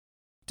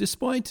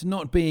Despite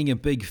not being a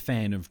big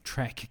fan of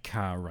track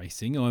car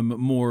racing, I'm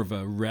more of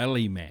a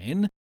rally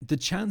man. The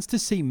chance to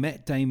see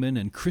Matt Damon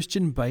and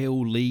Christian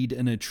Bale lead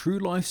in a true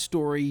life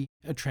story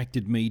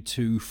attracted me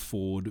to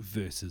Ford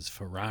versus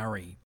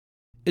Ferrari.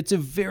 It's a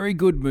very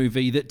good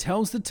movie that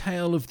tells the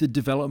tale of the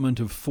development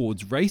of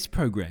Ford's race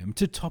program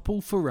to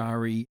topple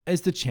Ferrari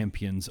as the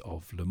champions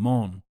of Le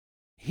Mans.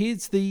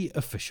 Here's the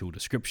official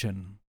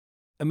description.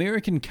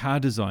 American car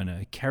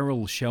designer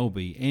Carroll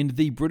Shelby and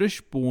the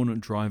British-born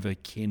driver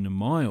Ken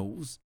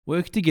Miles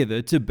work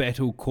together to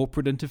battle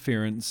corporate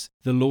interference,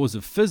 the laws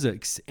of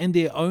physics, and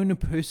their own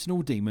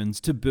personal demons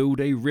to build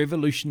a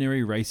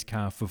revolutionary race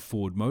car for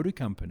Ford Motor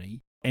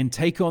Company and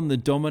take on the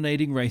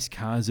dominating race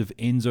cars of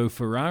Enzo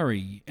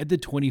Ferrari at the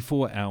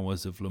 24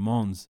 Hours of Le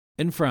Mans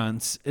in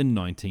France in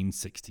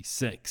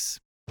 1966.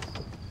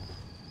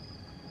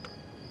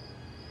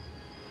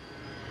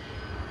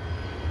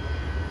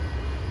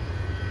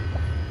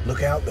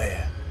 Look out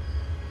there.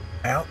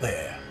 Out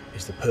there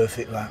is the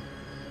perfect lap.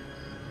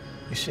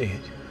 You see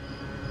it?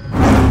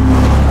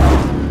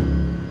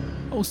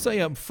 I'll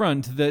say up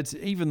front that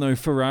even though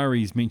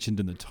Ferrari's mentioned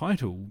in the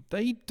title,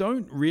 they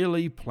don't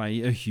really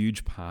play a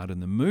huge part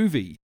in the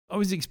movie. I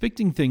was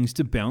expecting things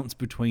to bounce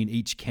between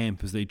each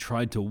camp as they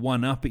tried to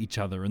one-up each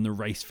other in the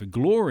race for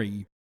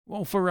glory.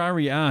 While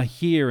Ferrari are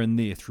here and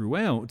there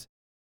throughout,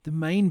 the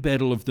main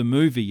battle of the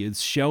movie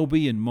is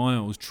Shelby and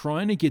Miles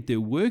trying to get their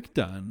work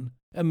done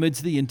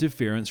amidst the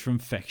interference from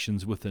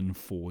factions within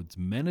Ford's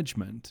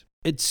management.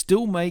 It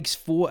still makes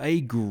for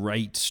a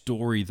great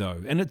story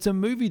though, and it's a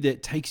movie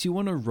that takes you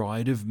on a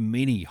ride of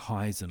many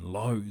highs and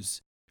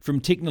lows. From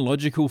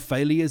technological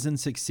failures and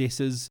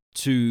successes,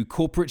 to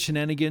corporate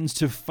shenanigans,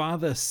 to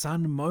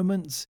father-son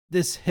moments,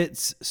 this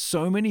hits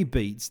so many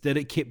beats that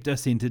it kept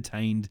us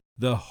entertained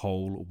the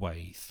whole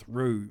way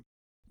through.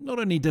 Not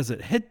only does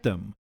it hit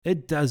them,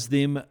 it does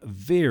them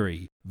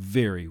very,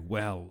 very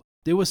well.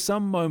 There were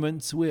some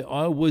moments where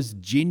I was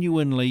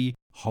genuinely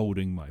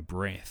holding my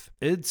breath.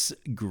 It's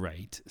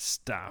great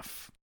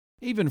stuff.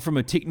 Even from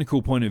a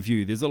technical point of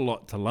view, there's a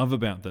lot to love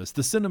about this.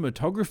 The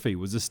cinematography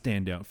was a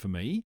standout for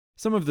me.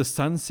 Some of the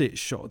sunset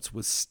shots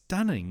were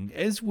stunning,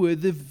 as were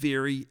the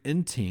very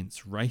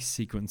intense race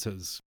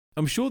sequences.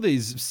 I'm sure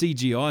there's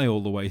CGI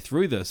all the way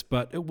through this,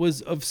 but it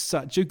was of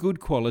such a good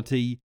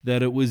quality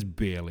that it was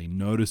barely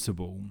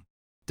noticeable.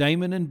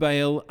 Damon and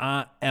Bale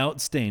are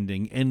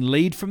outstanding and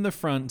lead from the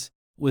front,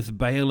 with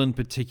Bale in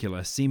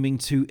particular seeming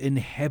to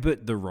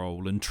inhabit the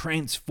role and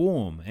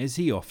transform as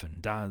he often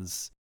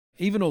does.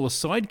 Even all the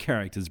side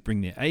characters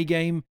bring their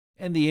A-game,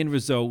 and the end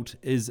result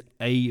is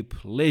a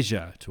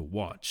pleasure to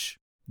watch.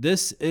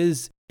 This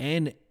is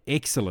an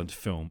excellent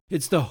film.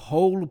 It's the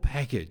whole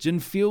package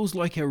and feels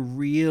like a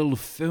real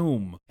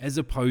film, as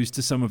opposed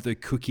to some of the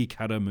cookie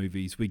cutter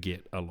movies we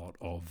get a lot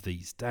of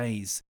these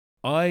days.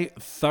 I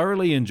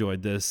thoroughly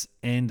enjoyed this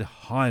and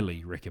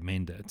highly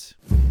recommend it.